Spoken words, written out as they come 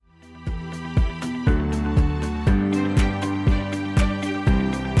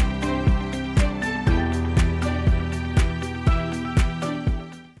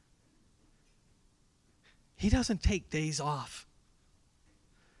doesn't take days off.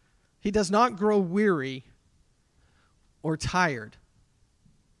 He does not grow weary or tired.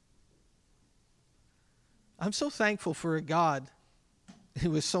 I'm so thankful for a God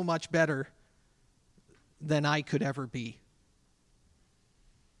who is so much better than I could ever be.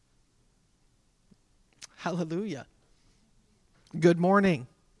 Hallelujah. Good morning.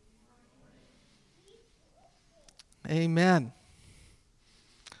 Amen.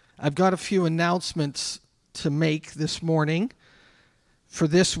 I've got a few announcements to make this morning. For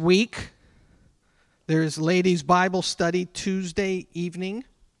this week, there is Ladies' Bible Study Tuesday evening,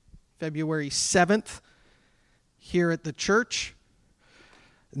 February 7th, here at the church.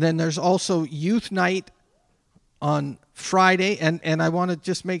 Then there's also Youth Night on Friday, and I want to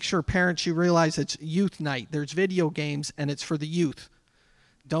just make sure, parents, you realize it's Youth Night. There's video games, and it's for the youth.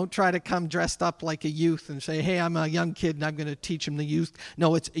 Don't try to come dressed up like a youth and say, hey, I'm a young kid, and I'm going to teach them the youth.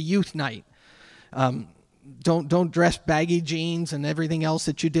 No, it's a Youth Night. Don't dress baggy jeans and everything else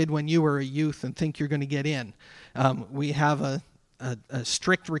that you did when you were a youth and think you're going to get in. We have a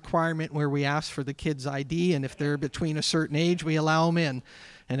strict requirement where we ask for the kids' ID, and if they're between a certain age, we allow them in.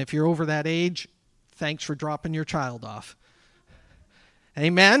 And if you're over that age, thanks for dropping your child off.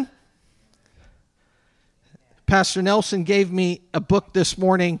 Amen? Pastor Nelson gave me a book this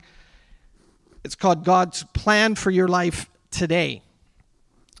morning. It's called God's Plan for Your Life Today.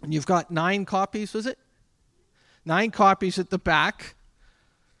 And you've got 9 copies, was it? 9 copies at the back.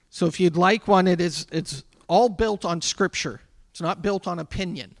 So if you'd like one, it's all built on Scripture. It's not built on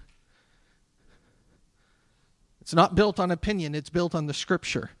opinion. It's not built on opinion. It's built on the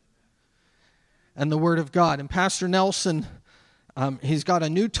Scripture and the Word of God. And Pastor Nelson, he's got a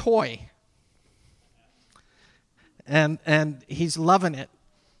new toy. And he's loving it.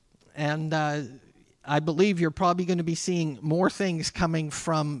 And I believe you're probably going to be seeing more things coming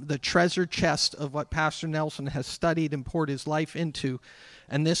from the treasure chest of what Pastor Nelson has studied and poured his life into.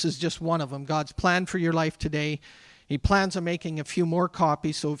 And this is just one of them. God's Plan for Your Life Today. He plans on making a few more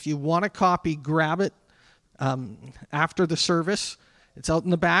copies. So if you want a copy, grab it after the service. It's out in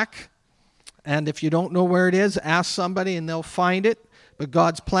the back. And if you don't know where it is, ask somebody and they'll find it. But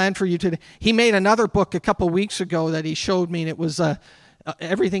God's Plan for You Today. He made another book a couple weeks ago that he showed me, and it was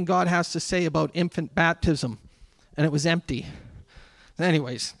everything God has to say about infant baptism. And it was empty.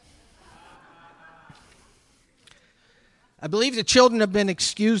 Anyways. I believe the children have been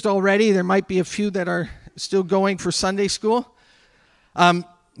excused already. There might be a few that are still going for Sunday school.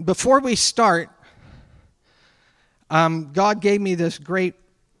 Before we start, God gave me this great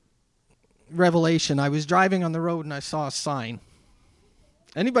revelation. I was driving on the road and I saw a sign.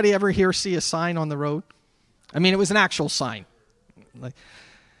 Anybody ever here see a sign on the road? I mean, it was an actual sign.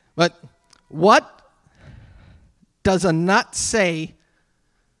 But what does a nut say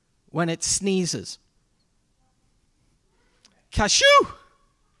when it sneezes? Cashew!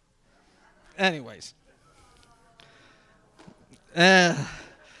 Anyways. That's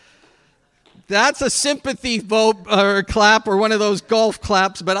a sympathy vote or clap or one of those golf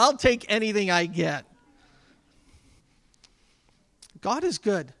claps, but I'll take anything I get. God is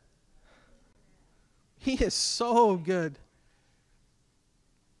good. He is so good.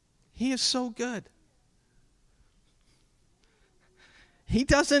 He is so good. He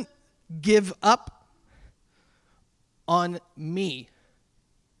doesn't give up on me.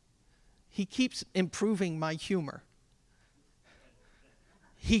 He keeps improving my humor.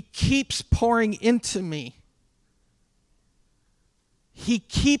 He keeps pouring into me. He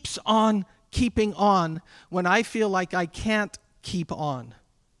keeps on keeping on when I feel like I can't keep on.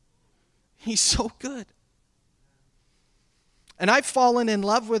 He's so good. And I've fallen in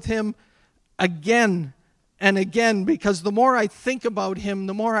love with him again and again, because the more I think about him,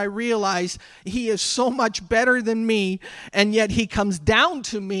 the more I realize he is so much better than me, and yet he comes down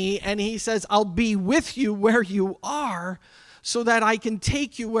to me and he says, I'll be with you where you are so that I can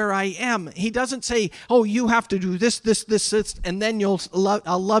take you where I am. He doesn't say, oh, you have to do this, and then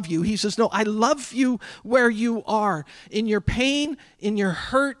I'll love you. He says, no, I love you where you are, in your pain, in your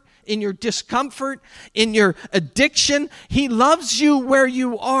hurt, in your discomfort, in your addiction. He loves you where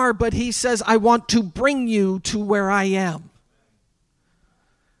you are, but he says, I want to bring you to where I am.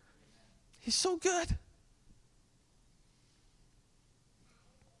 He's so good.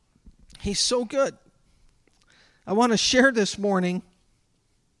 He's so good. I want to share this morning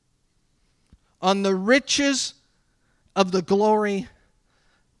on the riches of the glory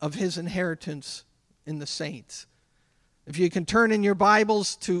of his inheritance in the saints. If you can turn in your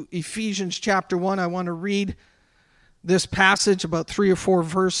Bibles to Ephesians chapter 1, I want to read this passage, about 3 or 4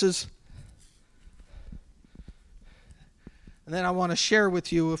 verses. And then I want to share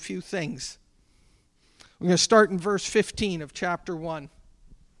with you a few things. We're going to start in verse 15 of chapter 1.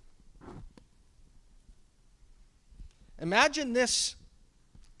 Imagine this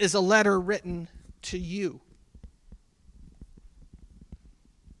is a letter written to you.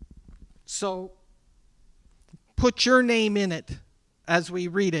 So put your name in it as we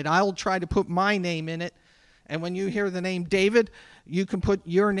read it. I'll try to put my name in it. And when you hear the name David, you can put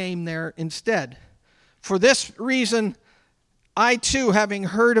your name there instead. For this reason, I too, having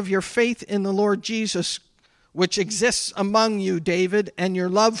heard of your faith in the Lord Jesus, which exists among you, David, and your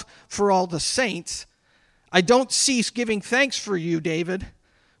love for all the saints, I don't cease giving thanks for you, David,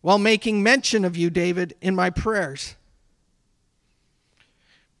 while making mention of you, David, in my prayers.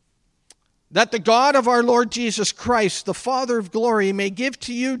 That the God of our Lord Jesus Christ, the Father of glory, may give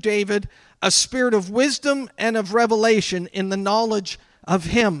to you, David, a spirit of wisdom and of revelation in the knowledge of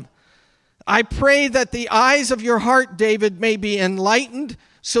him. I pray that the eyes of your heart, David, may be enlightened,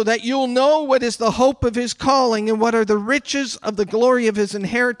 so that you'll know what is the hope of his calling and what are the riches of the glory of his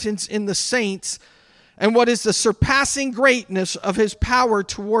inheritance in the saints, and what is the surpassing greatness of his power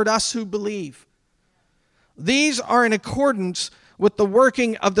toward us who believe. These are in accordance with the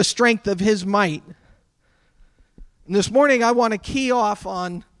working of the strength of his might. And this morning I want to key off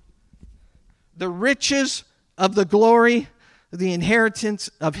on the riches of the glory, the inheritance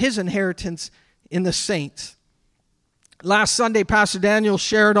of his inheritance in the saints. Last Sunday, Pastor Daniel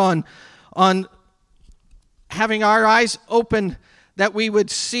shared on having our eyes open that we would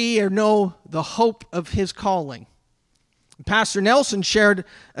see or know the hope of his calling. Pastor Nelson shared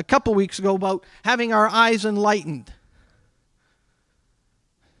a couple weeks ago about having our eyes enlightened.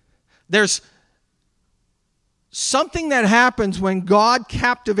 There's something that happens when God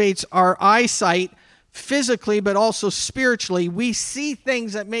captivates our eyesight physically, but also spiritually. We see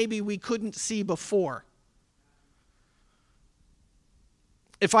things that maybe we couldn't see before.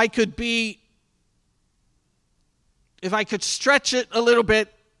 If I could stretch it a little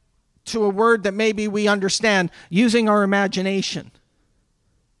bit to a word that maybe we understand, using our imagination.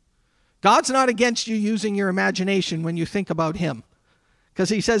 God's not against you using your imagination when you think about him, because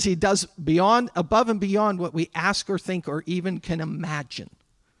he says he does above and beyond what we ask or think or even can imagine.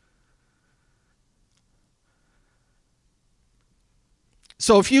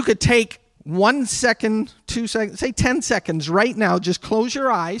 So if you could take 1 second, 2 seconds, say 10 seconds right now, just close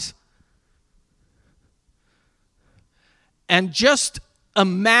your eyes and just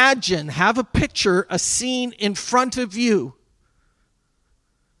imagine, have a picture, a scene in front of you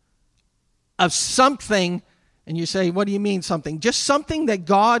of something, and you say, what do you mean something? Just something that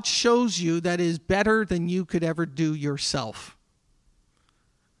God shows you that is better than you could ever do yourself.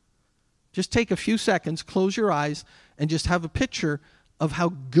 Just take a few seconds, close your eyes, and just have a picture of how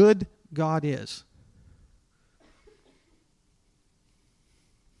good God is.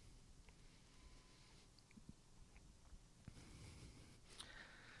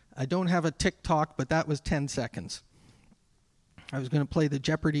 I don't have a TikTok, but that was 10 seconds. I was going to play the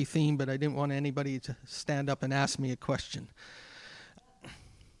Jeopardy theme, but I didn't want anybody to stand up and ask me a question.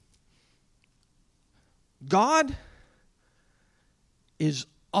 God is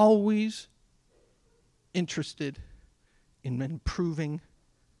always interested in improving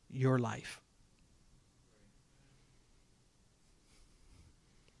your life.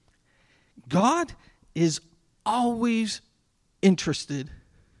 God is always interested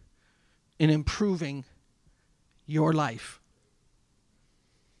in improving your life.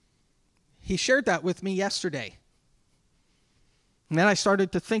 He shared that with me yesterday. And then I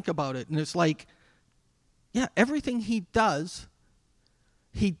started to think about it. And it's like, yeah, everything he does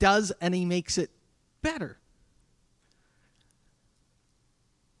and he makes it better.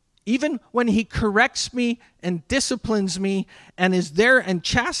 Even when he corrects me and disciplines me and is there and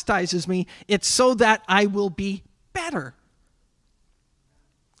chastises me, it's so that I will be better.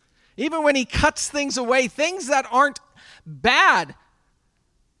 Even when he cuts things away, things that aren't bad,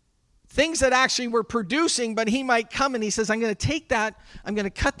 things that actually were producing, but he might come and he says, I'm going to take that, I'm going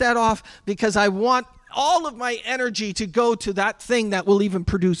to cut that off because I want all of my energy to go to that thing that will even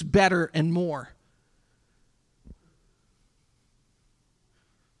produce better and more.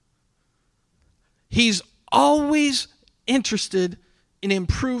 He's always interested in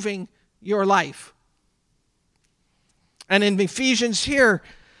improving your life. And in Ephesians here,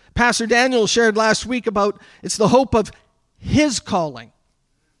 Pastor Daniel shared last week about it's the hope of his calling.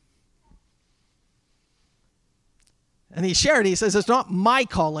 And he says, it's not my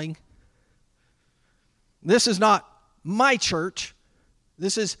calling. This is not my church.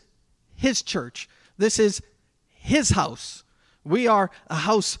 This is his church. This is his house. We are a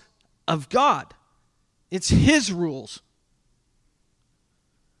house of God. It's his rules.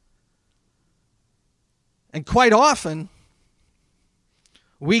 And quite often,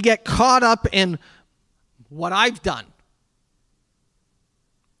 we get caught up in what I've done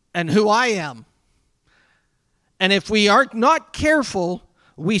and who I am. And if we are not careful,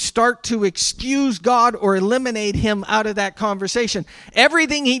 we start to excuse God or eliminate him out of that conversation.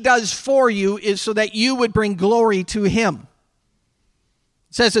 Everything he does for you is so that you would bring glory to him.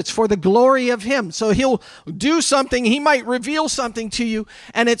 It says it's for the glory of him. So he'll do something, he might reveal something to you,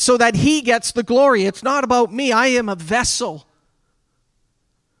 and it's so that he gets the glory. It's not about me. I am a vessel.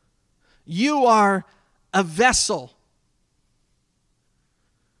 You are a vessel.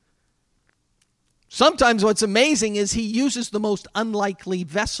 Sometimes what's amazing is he uses the most unlikely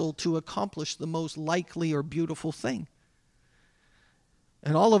vessel to accomplish the most likely or beautiful thing.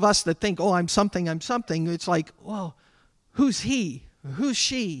 And all of us that think, oh, I'm something, it's like, well, who's he? Who's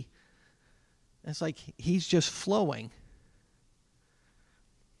she? It's like he's just flowing.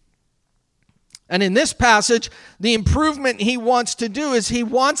 And in this passage, the improvement he wants to do is he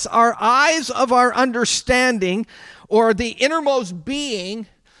wants our eyes of our understanding, or the innermost being,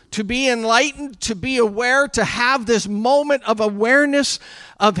 to be enlightened, to be aware, to have this moment of awareness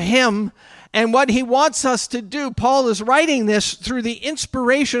of him. And what he wants us to do, Paul is writing this through the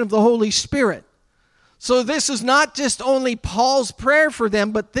inspiration of the Holy Spirit. So this is not just only Paul's prayer for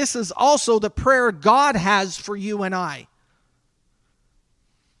them, but this is also the prayer God has for you and I.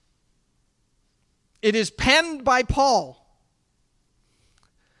 It is penned by Paul.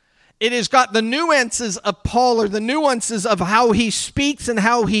 It has got the nuances of Paul, or the nuances of how he speaks and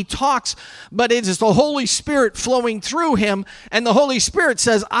how he talks, but it is the Holy Spirit flowing through him, and the Holy Spirit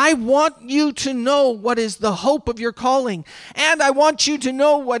says, I want you to know what is the hope of your calling, and I want you to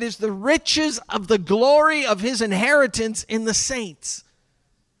know what is the riches of the glory of his inheritance in the saints.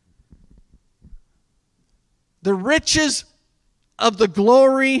 The riches of the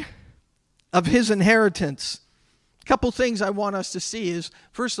glory of his inheritance. A couple things I want us to see is,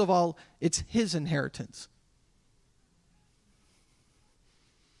 first of all, it's his inheritance.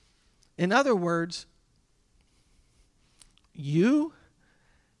 In other words, you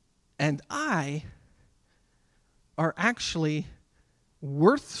and I are actually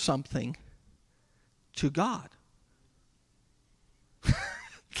worth something to God.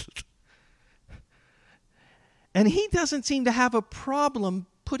 And he doesn't seem to have a problem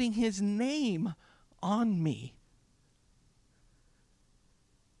putting his name on me.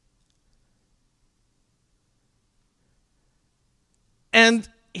 And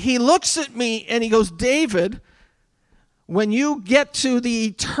he looks at me and he goes, David, when you get to the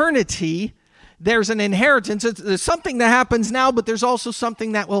eternity, there's an inheritance. There's something that happens now, but there's also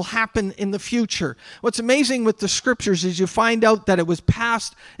something that will happen in the future. What's amazing with the scriptures is you find out that it was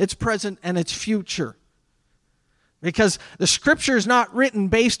past, it's present, and it's future. Because the scripture is not written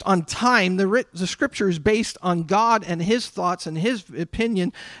based on time. The scripture is based on God and his thoughts and his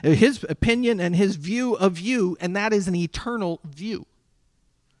opinion and his view of you, and that is an eternal view.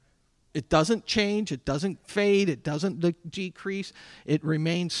 It doesn't change, it doesn't fade, it doesn't decrease. It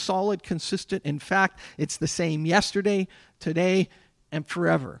remains solid, consistent. In fact, it's the same yesterday, today, and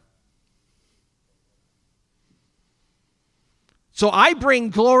forever. So I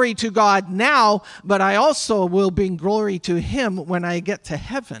bring glory to God now, but I also will bring glory to him when I get to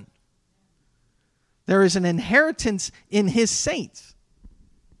heaven. There is an inheritance in his saints.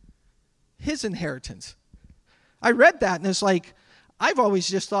 His inheritance. I read that and it's like, I've always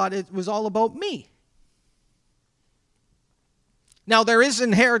just thought it was all about me. Now, there is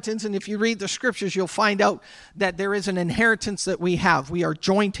inheritance, and if you read the scriptures, you'll find out that there is an inheritance that we have. We are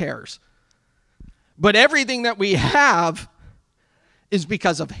joint heirs. But everything that we have is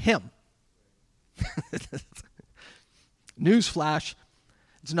because of him. Newsflash,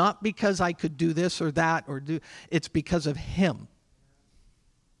 it's not because I could do this or that it's because of him.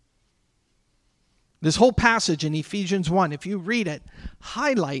 This whole passage in Ephesians 1, if you read it,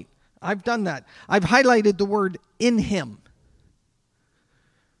 highlight, I've done that. I've highlighted the word in him.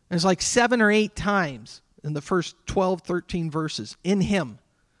 It's like 7 or 8 times in the first 12, 13 verses. In him.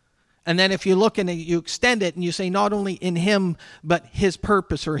 And then if you look and you extend it and you say not only in him, but his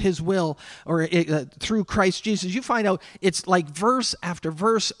purpose or his will or through Christ Jesus, you find out it's like verse after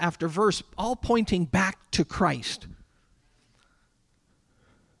verse after verse, all pointing back to Christ.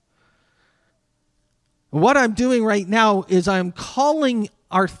 What I'm doing right now is I'm calling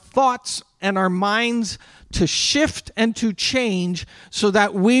our thoughts and our minds to shift and to change so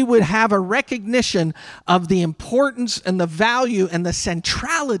that we would have a recognition of the importance and the value and the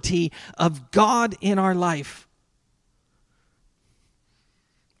centrality of God in our life.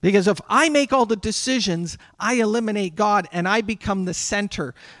 Because if I make all the decisions, I eliminate God and I become the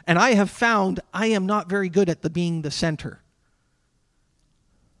center. And I have found I am not very good at being the center.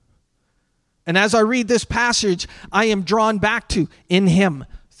 And as I read this passage, I am drawn back to in Him,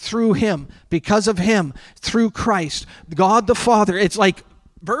 through Him, because of Him, through Christ, God the Father. It's like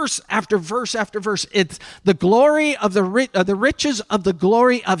verse after verse after verse. It's the glory of the riches of the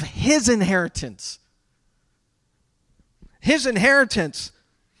glory of His inheritance. His inheritance.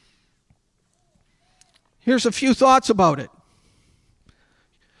 Here's a few thoughts about it.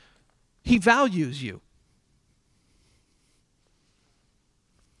 He values you.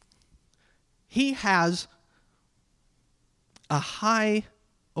 He has a high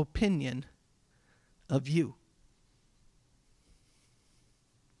opinion of you.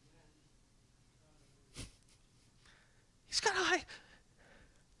 He's got a high.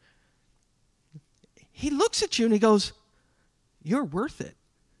 He looks at you and he goes, "You're worth it."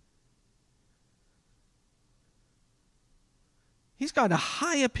 He's got a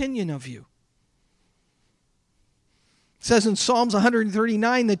high opinion of you. It says in Psalms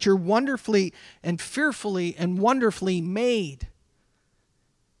 139 that you're wonderfully and fearfully and wonderfully made.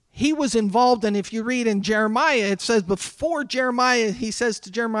 He was involved, and if you read in Jeremiah, it says before Jeremiah, he says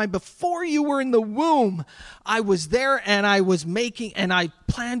to Jeremiah, before you were in the womb, I was there and I was making, and I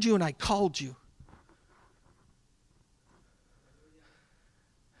planned you and I called you.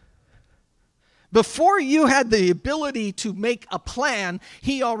 Before you had the ability to make a plan,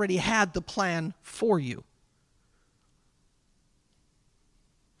 He already had the plan for you.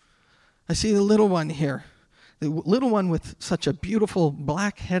 I see the little one here. The little one with such a beautiful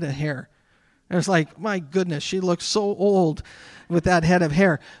black head of hair. And it's like, my goodness, she looks so old with that head of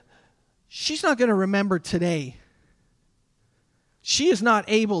hair. She's not going to remember today. She is not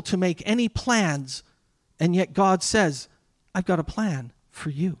able to make any plans, and yet God says, I've got a plan for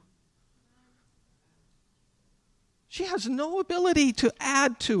you. She has no ability to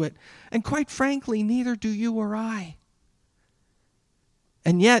add to it. And quite frankly, neither do you or I.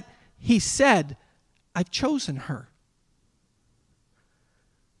 And yet, He said, I've chosen her.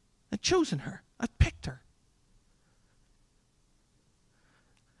 I've chosen her. I've picked her.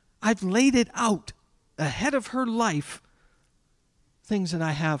 I've laid it out ahead of her life, things that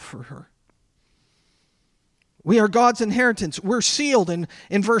I have for her. We are God's inheritance. We're sealed. In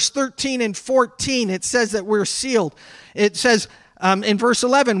verse 13 and 14, it says that we're sealed. It says in verse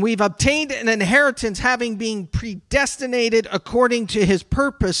 11, we've obtained an inheritance having been predestinated according to His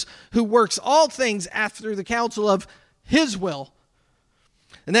purpose, who works all things after the counsel of His will.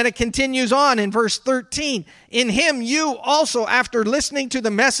 And then it continues on in verse 13. In Him you also, after listening to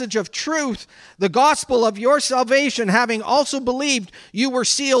the message of truth, the gospel of your salvation, having also believed, you were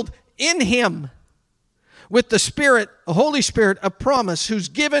sealed in Him with the Spirit, the Holy Spirit of promise, who's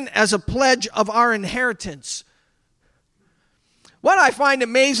given as a pledge of our inheritance. What I find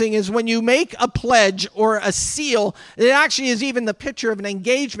amazing is when you make a pledge or a seal, it actually is even the picture of an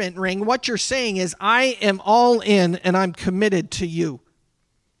engagement ring. What you're saying is, I am all in and I'm committed to you.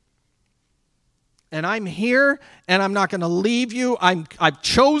 And I'm here and I'm not going to leave you. I've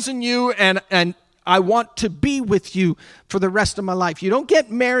chosen you and I want to be with you for the rest of my life. You don't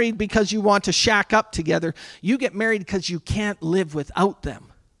get married because you want to shack up together. You get married because you can't live without them.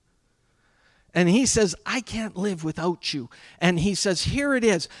 And He says, I can't live without you. And He says, here it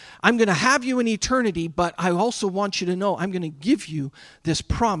is. I'm going to have you in eternity, but I also want you to know I'm going to give you this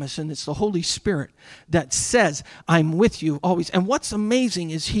promise, and it's the Holy Spirit that says, I'm with you always. And what's amazing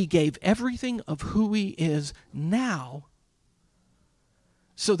is He gave everything of who He is now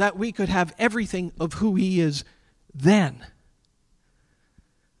so that we could have everything of who He is then.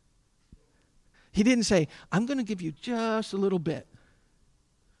 He didn't say, I'm going to give you just a little bit.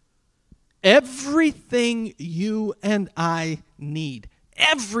 Everything you and I need,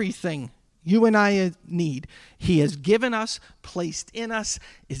 everything you and I need, He has given us, placed in us,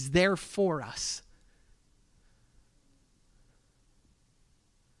 is there for us.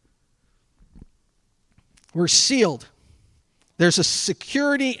 We're sealed. There's a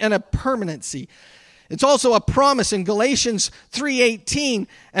security and a permanency. It's also a promise in Galatians 3:18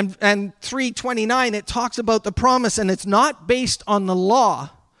 and 3:29. It talks about the promise, and it's not based on the law.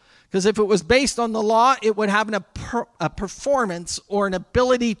 Because if it was based on the law, it would have a performance or an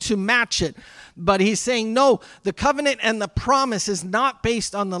ability to match it. But He's saying, no, the covenant and the promise is not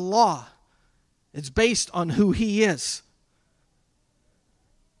based on the law. It's based on who He is.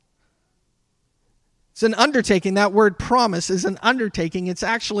 It's an undertaking. That word promise is an undertaking. It's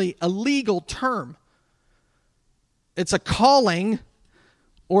actually a legal term. It's a calling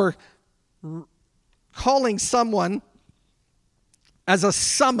or calling someone as a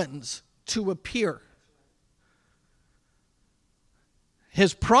summons to appear.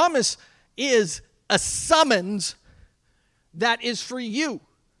 His promise is a summons that is for you.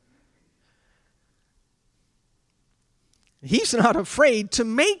 He's not afraid to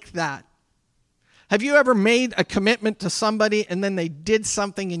make that. Have you ever made a commitment to somebody and then they did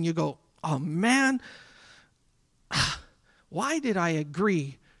something and you go, oh man, why did I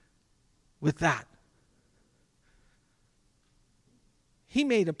agree with that? He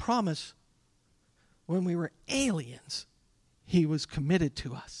made a promise when we were aliens. He was committed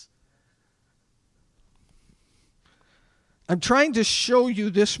to us. I'm trying to show you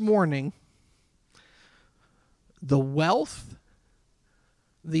this morning the wealth,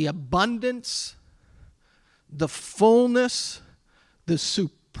 the abundance, the fullness, the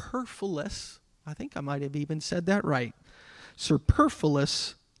superfluous, I think I might have even said that right,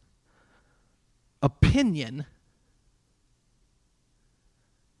 superfluous opinion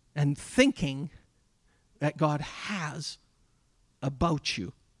and thinking that God has about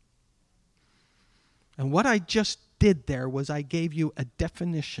you. And what I just did there was I gave you a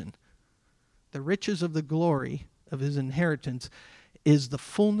definition. The riches of the glory of his inheritance is the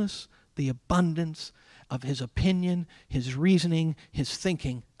fullness, the abundance of his opinion, his reasoning, his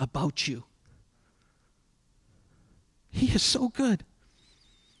thinking about you. He is so good.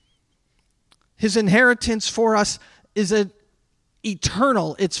 His inheritance for us is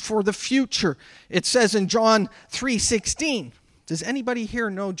eternal. It's for the future. It says in John 3:16. Does anybody here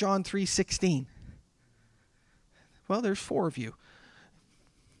know John 3:16? Well, there's 4 of you.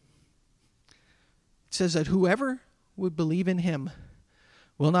 It says that whoever would believe in him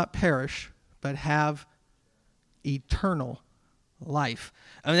will not perish, but have eternal life.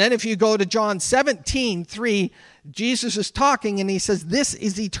 And then if you go to John 17:3, Jesus is talking and he says, this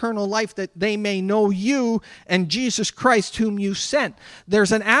is eternal life, that they may know you and Jesus Christ whom you sent.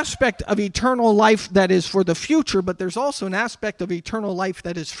 There's an aspect of eternal life that is for the future, but there's also an aspect of eternal life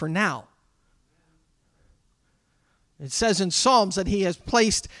that is for now. It says in Psalms that he has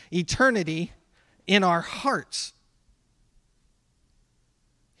placed eternity in our hearts.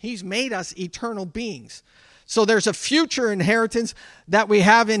 He's made us eternal beings. So there's a future inheritance that we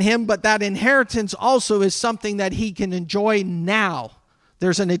have in him, but that inheritance also is something that he can enjoy now.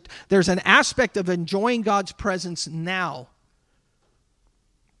 There's an aspect of enjoying God's presence now.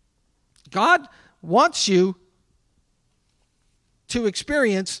 God wants you to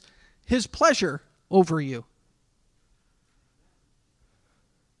experience his pleasure over you.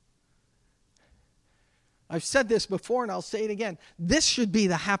 I've said this before and I'll say it again. This should be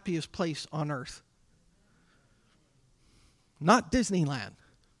the happiest place on earth. Not Disneyland.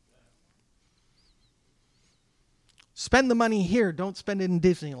 Spend the money here. Don't spend it in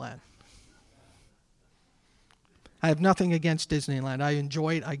Disneyland. I have nothing against Disneyland. I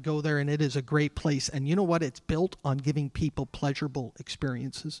enjoy it. I go there and it is a great place. And you know what? It's built on giving people pleasurable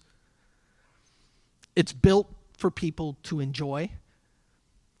experiences. It's built for people to enjoy.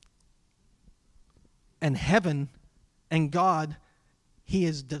 And heaven and God, he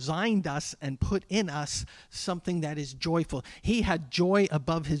has designed us and put in us something that is joyful. He had joy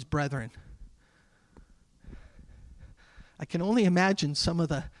above his brethren. I can only imagine some of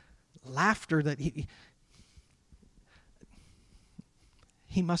the laughter that he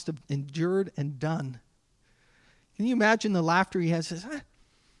must have endured and done. Can you imagine the laughter he has? He says,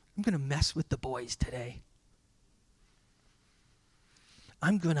 I'm going to mess with the boys today.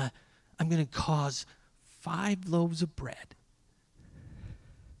 I'm going to cause 5 loaves of bread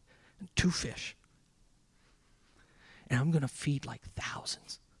and 2 fish. And I'm going to feed like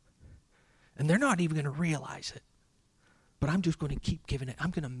thousands. And they're not even going to realize it. But I'm just going to keep giving it.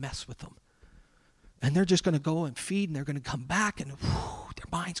 I'm going to mess with them. And they're just going to go and feed, and they're going to come back, and their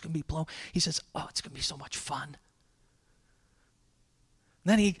mind's going to be blown. He says, oh, it's going to be so much fun. And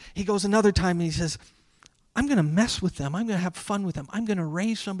then he goes another time, and he says, I'm going to mess with them. I'm going to have fun with them. I'm going to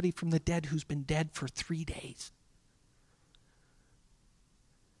raise somebody from the dead who's been dead for 3 days.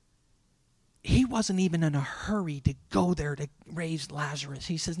 He wasn't even in a hurry to go there to raise Lazarus.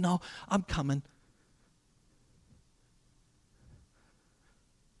 He says, no, I'm coming.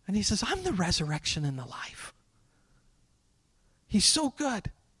 And he says, I'm the resurrection and the life. He's so good.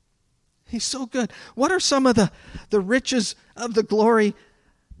 He's so good. What are some of the riches of the glory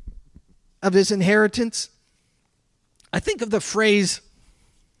of his inheritance? I think of the phrase,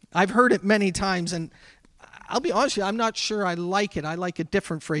 I've heard it many times, and I'll be honest with you, I'm not sure I like it. I like a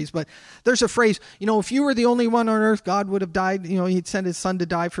different phrase, but there's a phrase, if you were the only one on earth, God would have died, he'd send his son to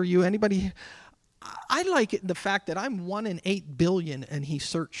die for you. Anybody? I like it, the fact that I'm 1 in 8 billion and he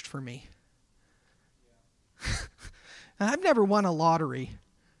searched for me. I've never won a lottery,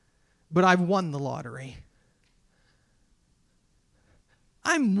 but I've won the lottery.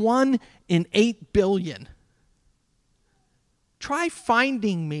 I'm 1 in 8 billion. Try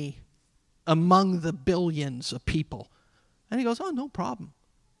finding me among the billions of people. And he goes, oh, no problem.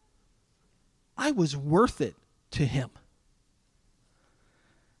 I was worth it to him.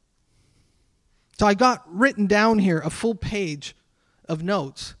 So I got written down here a full page of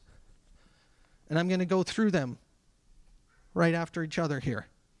notes. And I'm going to go through them right after each other here.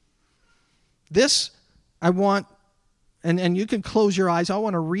 This, I want, and you can close your eyes. I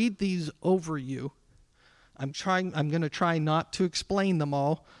want to read these over you. I'm going to try not to explain them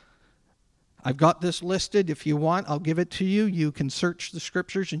all. I've got this listed. If you want, I'll give it to you. You can search the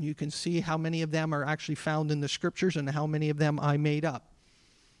scriptures and you can see how many of them are actually found in the scriptures and how many of them I made up.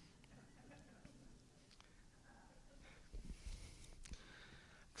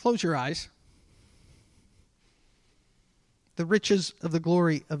 Close your eyes. The riches of the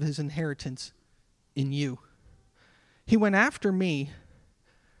glory of his inheritance in you. He went after me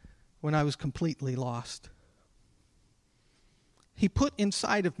when I was completely lost. He put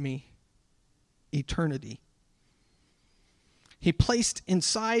inside of me eternity. He placed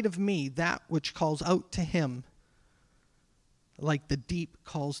inside of me that which calls out to him like the deep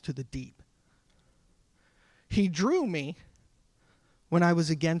calls to the deep. He drew me when I was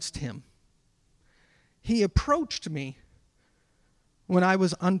against him. He approached me when I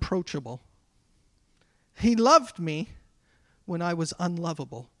was unapproachable. He loved me when I was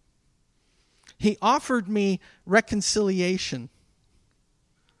unlovable. He offered me reconciliation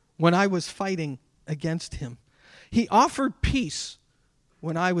when I was fighting against him. He offered peace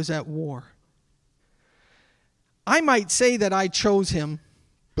when I was at war. I might say that I chose him,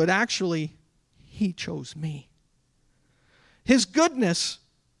 but actually, he chose me. His goodness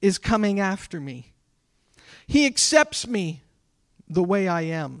is coming after me. He accepts me the way I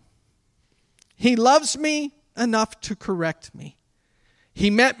am. He loves me enough to correct me. He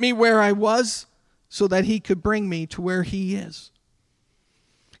met me where I was so that he could bring me to where he is.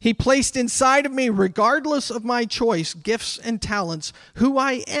 He placed inside of me, regardless of my choice, gifts and talents, who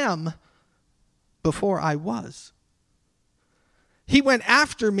I am before I was. He went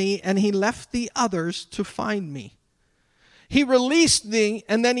after me and he left the others to find me. He released me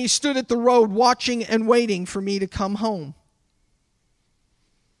and then he stood at the road watching and waiting for me to come home.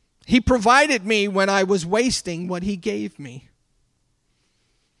 He provided me when I was wasting what he gave me.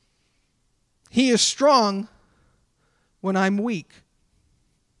 He is strong when I'm weak.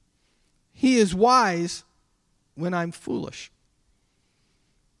 He is wise when I'm foolish.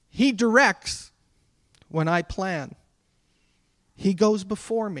 He directs when I plan. He goes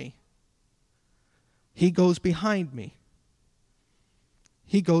before me. He goes behind me.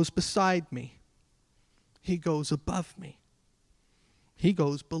 He goes beside me. He goes above me. He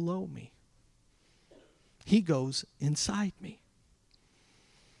goes below me. He goes inside me.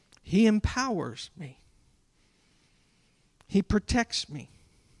 He empowers me. He protects me.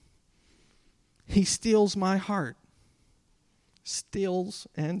 He steals my heart. Steals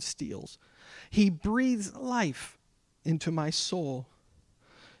and steals. He breathes life into my soul.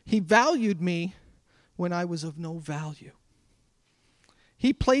 He valued me when I was of no value.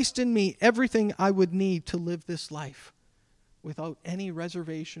 He placed in me everything I would need to live this life without any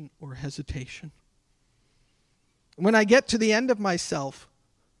reservation or hesitation. When I get to the end of myself,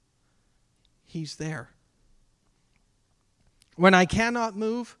 he's there. When I cannot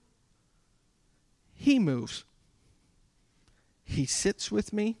move, he moves. He sits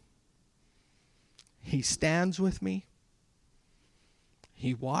with me. He stands with me.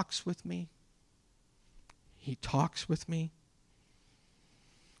 He walks with me. He talks with me.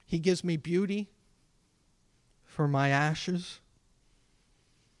 He gives me beauty for my ashes.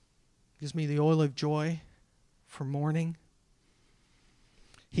 Gives me the oil of joy for mourning.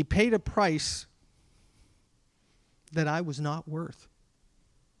 He paid a price that I was not worth.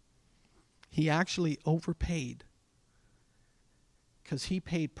 He actually overpaid because he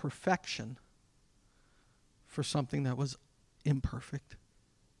paid perfection for something that was imperfect.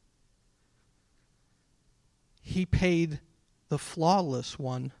 He paid the flawless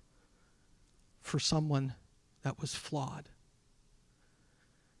one for someone that was flawed.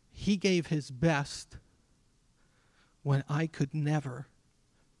 He gave his best when I could never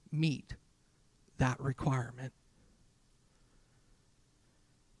meet that requirement.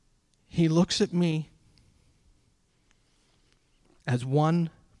 He looks at me as 1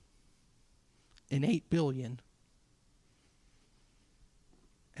 in 8 billion.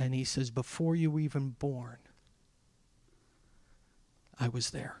 And he says, before you were even born, I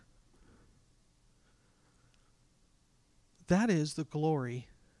was there. That is the glory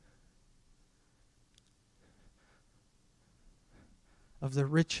of the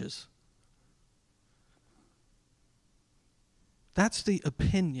riches. That's the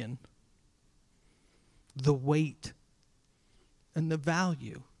opinion, the weight, and the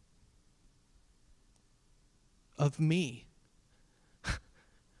value of me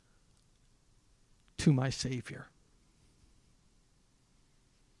to my Savior.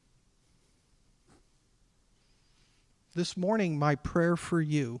 This morning, my prayer for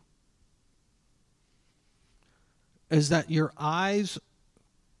you is that your eyes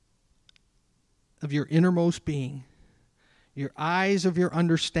of your innermost being, your eyes of your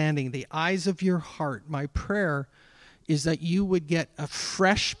understanding, the eyes of your heart, my prayer is that you would get a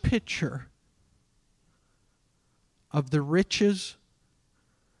fresh picture of the riches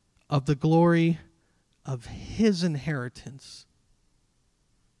of the glory of His inheritance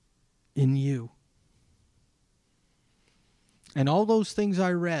in you. And all those things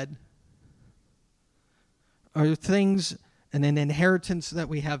I read are things and an inheritance that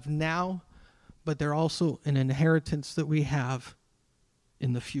we have now, but they're also an inheritance that we have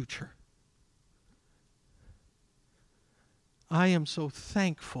in the future. I am so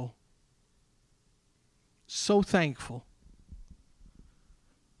thankful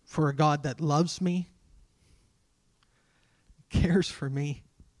for a God that loves me, cares for me,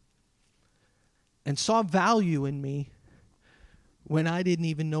 and saw value in me when I didn't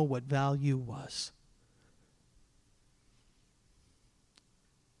even know what value was.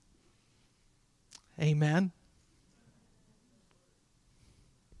 Amen.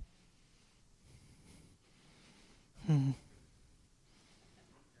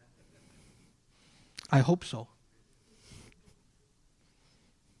 I hope so.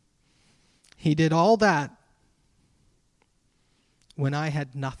 He did all that when I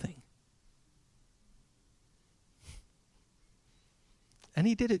had nothing. And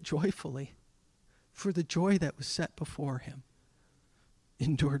He did it joyfully, for the joy that was set before Him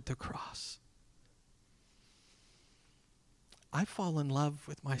endured the cross. I fall in love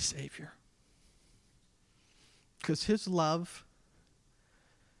with my Savior because His love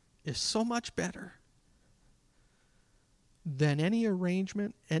is so much better than any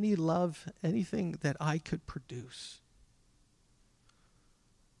arrangement, any love, anything that I could produce.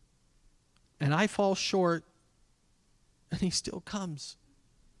 And I fall short, and He still comes.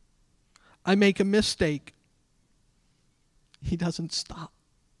 I make a mistake. He doesn't stop.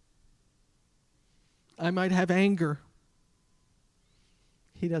 I might have anger.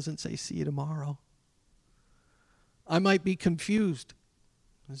 He doesn't say, see you tomorrow. I might be confused.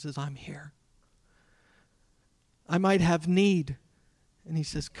 He says, I'm here. I might have need. And He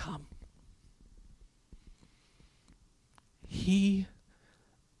says, come. He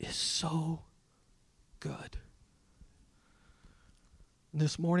is so good.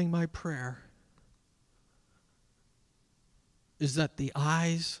 This morning, my prayer is that the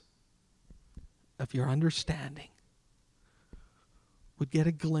eyes of your understanding would get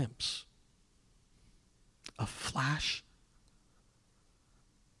a glimpse, a flash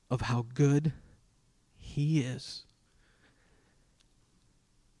of how good He is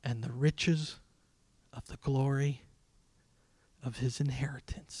and the riches of the glory of His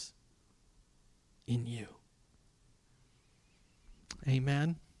inheritance in you.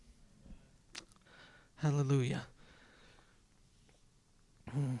 Amen. Hallelujah.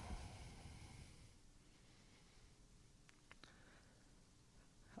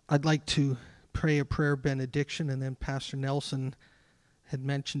 I'd like to pray a prayer benediction, and then Pastor Nelson had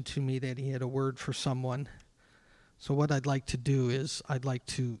mentioned to me that he had a word for someone. So what I'd like to do is I'd like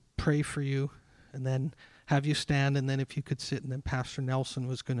to pray for you and then have you stand, and then if you could sit, and then Pastor Nelson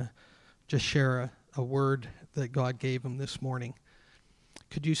was going to just share a word that God gave him this morning.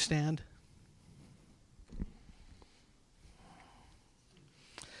 Could you stand?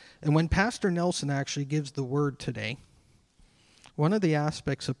 And when Pastor Nelson actually gives the word today, one of the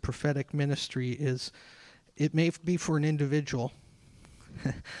aspects of prophetic ministry is it may be for an individual,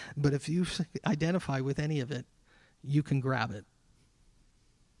 but if you identify with any of it, you can grab it.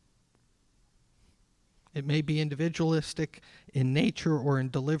 It may be individualistic in nature or in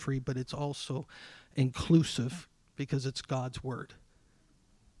delivery, but it's also inclusive because it's God's word.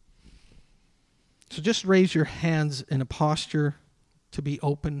 So just raise your hands in a posture to be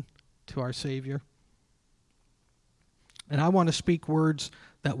open to our Savior. And I want to speak words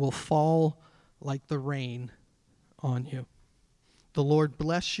that will fall like the rain on you. The Lord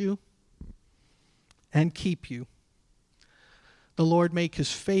bless you and keep you. The Lord make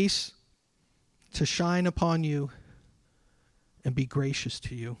His face to shine upon you and be gracious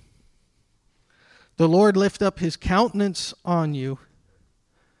to you. The Lord lift up his countenance on you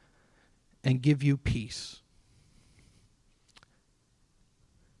and give you peace.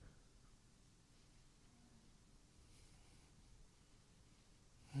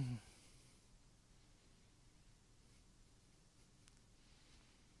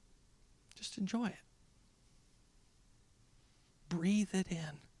 Just enjoy it. Breathe it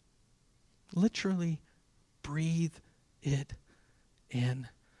in. Literally, breathe it in.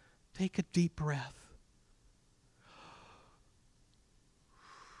 Take a deep breath.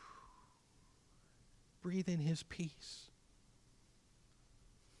 Breathe in his peace.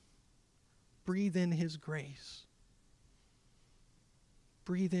 Breathe in his grace.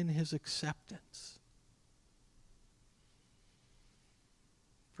 Breathe in his acceptance.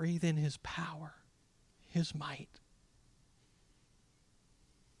 Breathe in his power, his might.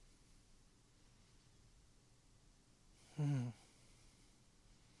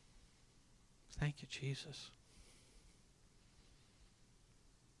 Thank you, Jesus.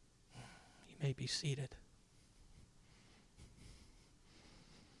 You may be seated.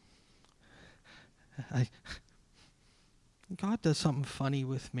 God does something funny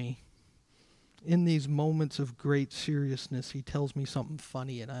with me. In these moments of great seriousness, he tells me something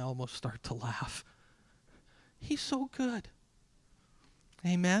funny and I almost start to laugh. He's so good.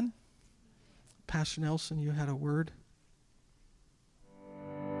 Amen? Pastor Nelson, you had a word?